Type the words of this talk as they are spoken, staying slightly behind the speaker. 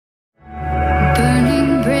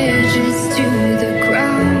burning bridges to the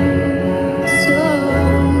ground. So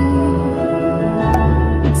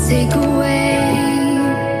take away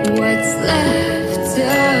what's left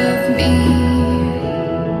of me.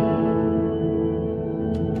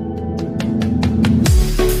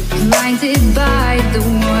 Blinded by the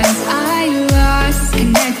ones I lost,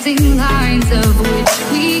 connecting lines of which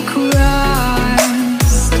we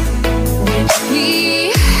crossed, which we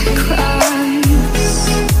crossed.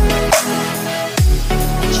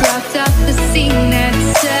 Dropped off the scene at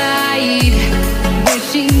sight,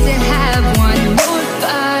 wishing to have one more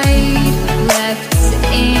fight left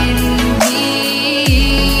in me.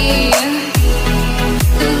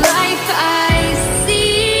 The life I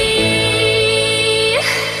see,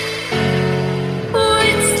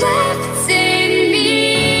 what's left in me.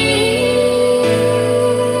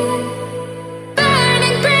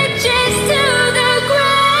 Burning bridges to the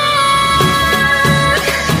ground.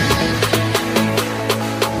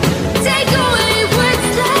 Take away what's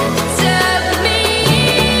left of me.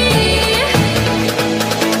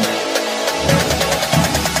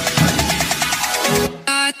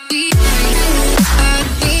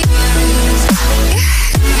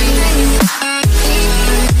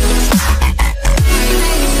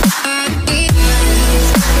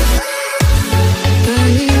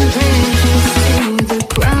 Burning bridges to the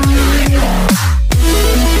ground.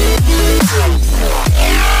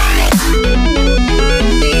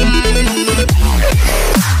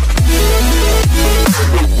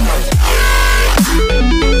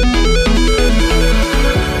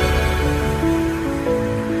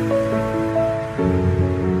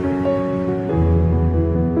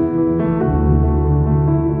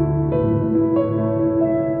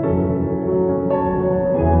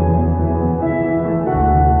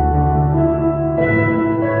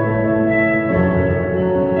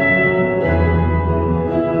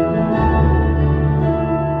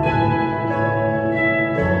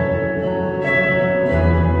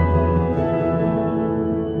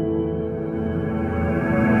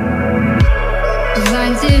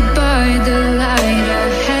 Blinded by the light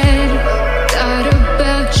ahead, thought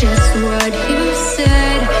about just what you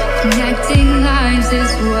said. Connecting lines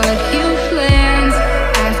is what you planned.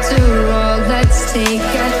 After all, let's take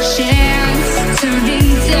a chance. Turning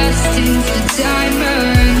dust into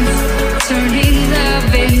diamonds, turning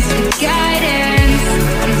love into gas.